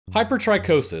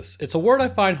Hypertrichosis. It's a word I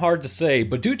find hard to say,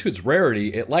 but due to its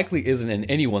rarity, it likely isn't in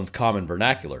anyone's common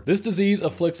vernacular. This disease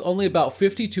afflicts only about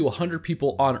 50 to 100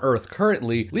 people on Earth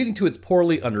currently, leading to its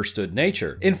poorly understood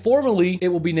nature. Informally, it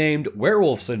will be named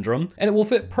Werewolf Syndrome, and it will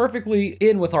fit perfectly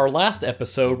in with our last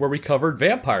episode where we covered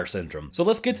Vampire Syndrome. So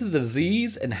let's get to the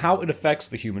disease and how it affects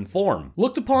the human form.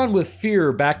 Looked upon with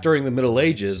fear back during the Middle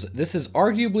Ages, this is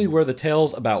arguably where the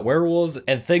tales about werewolves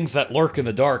and things that lurk in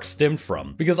the dark stemmed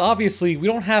from. Because obviously, we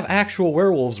don't have actual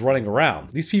werewolves running around.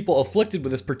 These people afflicted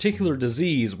with this particular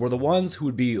disease were the ones who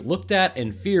would be looked at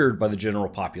and feared by the general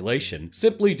population,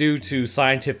 simply due to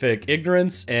scientific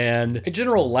ignorance and a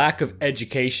general lack of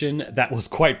education that was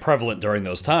quite prevalent during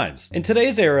those times. In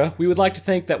today's era, we would like to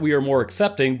think that we are more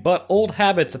accepting, but old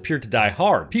habits appear to die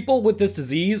hard. People with this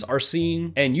disease are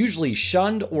seen and usually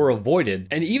shunned or avoided,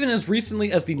 and even as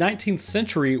recently as the 19th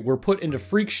century were put into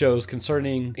freak shows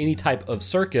concerning any type of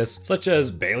circus, such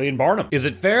as Bailey and Barnum. Is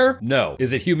it fair? No.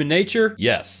 Is it human nature?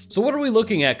 Yes. So what are we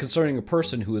looking at concerning a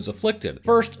person who is afflicted?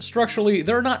 First, structurally,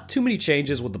 there are not too many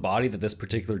changes with the body that this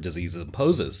particular disease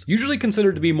imposes. Usually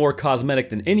considered to be more cosmetic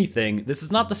than anything, this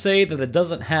is not to say that it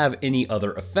doesn't have any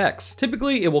other effects.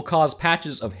 Typically, it will cause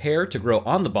patches of hair to grow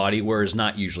on the body where it is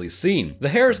not usually seen. The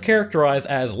hair is characterized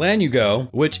as lanugo,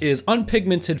 which is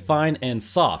unpigmented, fine, and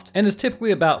soft, and is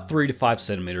typically about 3 to 5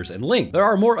 centimeters in length. There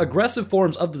are more aggressive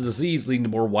forms of the disease leading to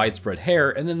more widespread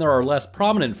hair, and then there are less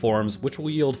prominent forms which will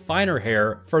yield finer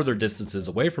hair further distances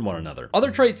away from one another.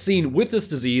 Other traits seen with this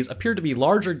disease appear to be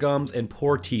larger gums and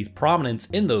poor teeth prominence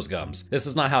in those gums. This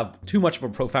does not have too much of a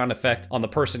profound effect on the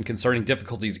person concerning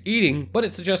difficulties eating, but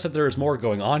it suggests that there is more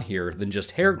going on here than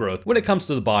just hair growth when it comes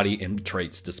to the body and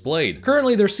traits displayed.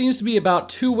 Currently, there seems to be about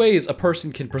 2 ways a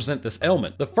person can present this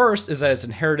ailment. The first is that it's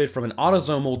inherited from an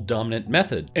autosomal dominant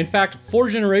method. In fact, 4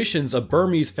 generations of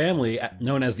Burmese family,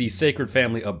 known as the Sacred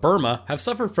Family of Burma, have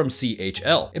suffered from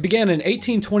CHL. It began in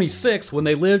 1826 when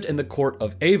they lived in the court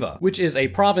of Ava, which is a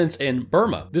province in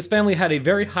Burma. This family had a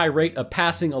very high rate of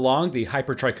passing along the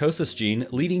hypertrichosis gene,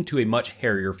 leading to a much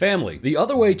hairier family. The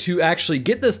other way to actually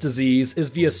get this disease is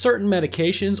via certain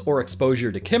medications or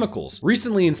exposure to chemicals.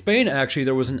 Recently in Spain, actually,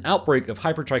 there was an outbreak of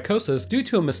hypertrichosis due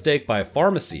to a mistake by a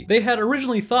pharmacy. They had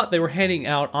originally thought they were handing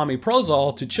out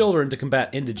omeprazole to children to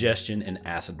combat indigestion and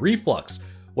acid reflux.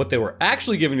 What they were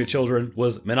actually giving to children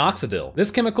was minoxidil.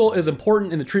 This chemical is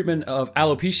important in the treatment of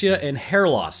alopecia and hair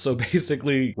loss, so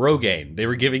basically Rogaine. They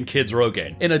were giving kids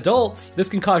Rogaine. In adults, this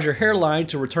can cause your hairline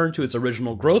to return to its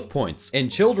original growth points. In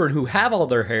children who have all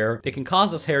their hair, it can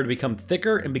cause this hair to become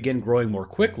thicker and begin growing more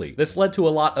quickly. This led to a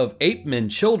lot of ape men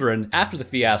children after the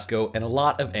fiasco and a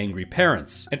lot of angry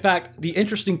parents. In fact, the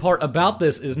interesting part about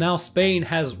this is now Spain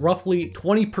has roughly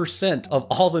 20% of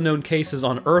all the known cases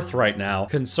on Earth right now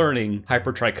concerning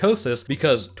hypertrichosis,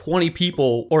 because 20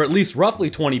 people, or at least roughly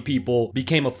 20 people,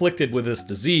 became afflicted with this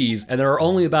disease, and there are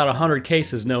only about 100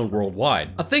 cases known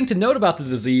worldwide. A thing to note about the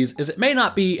disease is it may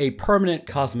not be a permanent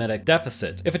cosmetic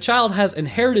deficit. If a child has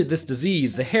inherited this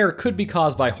disease, the hair could be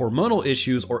caused by hormonal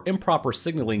issues or improper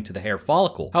signaling to the hair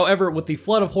follicle. However, with the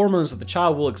flood of hormones that the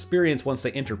child will experience once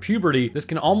they enter puberty, this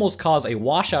can almost cause a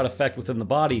washout effect within the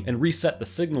body and reset the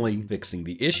signaling, fixing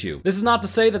the issue. This is not to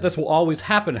say that this will always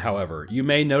happen, however. You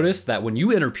may notice that when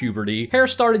you enter puberty, hair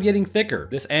started getting thicker.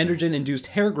 This androgen-induced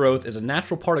hair growth is a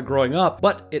natural part of growing up,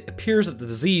 but it appears that the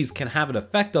disease can have an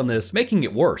effect on this, making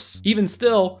it worse. Even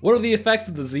still, what are the effects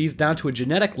of the disease down to a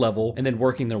genetic level and then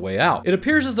working their way out? It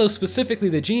appears as though specifically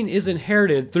the gene is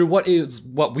inherited through what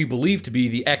we believe to be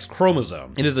the X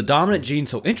chromosome. It is a dominant gene,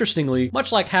 so interestingly,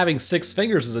 much like having 6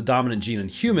 fingers is a dominant gene in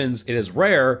humans, it is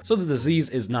rare, so the disease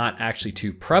is not actually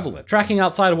too prevalent. Tracking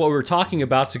outside of what we were talking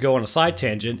about to go on a side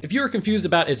tangent, if you are confused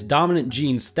about its dominant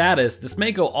gene status, this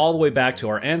may go all the way back to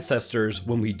our ancestors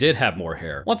when we did have more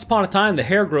hair. Once upon a time, the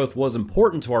hair growth was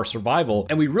important to our survival,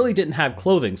 and we really didn't have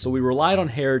clothing, so we relied on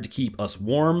hair to keep us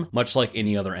warm, much like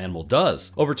any other animal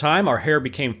does. Over time, our hair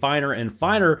became finer and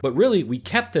finer, but really, we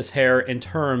kept this hair in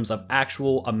terms of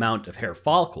actual amount of hair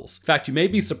follicles. In fact, you may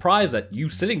be surprised that you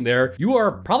sitting there, you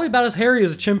are probably about as hairy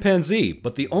as a chimpanzee,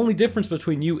 but the only difference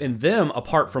between you and them,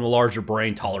 apart from a larger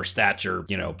brain, taller stature,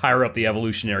 higher up the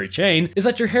evolutionary chain, is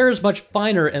that your hair is much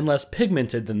finer and less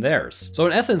pigmented than theirs. So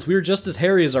in essence, we are just as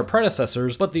hairy as our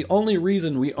predecessors, but the only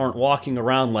reason we aren't walking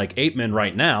around like ape men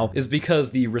right now is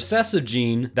because the recessive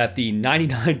gene that the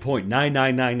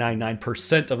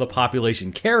 99.99999% of the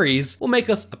population carries will make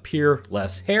us appear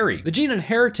less hairy. The gene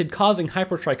inherited causing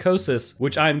hypertrichosis,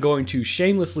 which I'm going to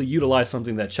shamelessly utilize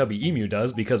something that Chubby Emu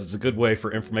does because it's a good way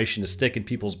for information to stick in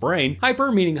people's brain.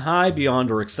 Hyper meaning high,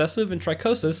 beyond, or excessive, and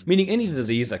trichosis meaning any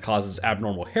disease that causes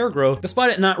abnormal hair growth,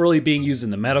 despite it not really being being used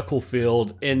in the medical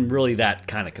field in really that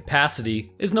kind of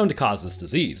capacity, is known to cause this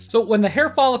disease. So when the hair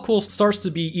follicle starts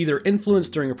to be either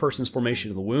influenced during a person's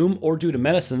formation of the womb or due to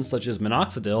medicines such as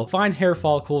minoxidil, fine hair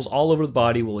follicles all over the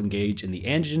body will engage in the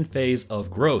anagen phase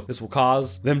of growth. This will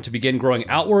cause them to begin growing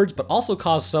outwards, but also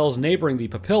cause cells neighboring the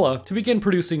papilla to begin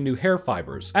producing new hair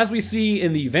fibers. As we see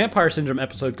in the Vampire Syndrome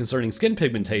episode concerning skin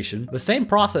pigmentation, the same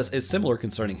process is similar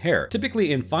concerning hair.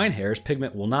 Typically in fine hairs,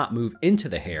 pigment will not move into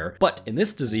the hair, but in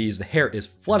this disease, the hair is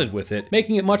flooded with it,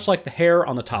 making it much like the hair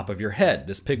on the top of your head.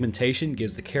 This pigmentation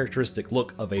gives the characteristic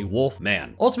look of a wolf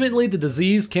man. Ultimately, the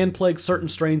disease can plague certain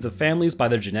strains of families by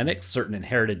their genetics. Certain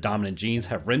inherited dominant genes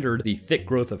have rendered the thick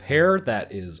growth of hair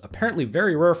that is apparently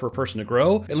very rare for a person to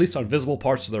grow, at least on visible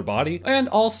parts of their body, and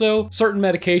also certain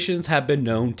medications have been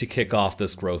known to kick off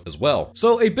this growth as well.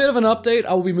 So a bit of an update,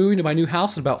 I will be moving to my new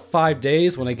house in about 5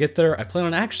 days. When I get there, I plan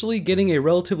on actually getting a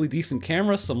relatively decent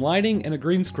camera, some lighting, and a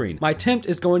green screen. My attempt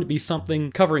is going to be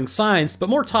something covering science, but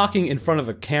more talking in front of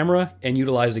a camera and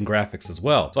utilizing graphics as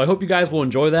well. So I hope you guys will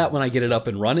enjoy that when I get it up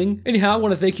and running. Anyhow, I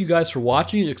want to thank you guys for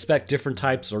watching. Expect different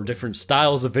types or different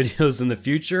styles of videos in the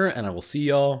future, and I will see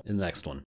y'all in the next one.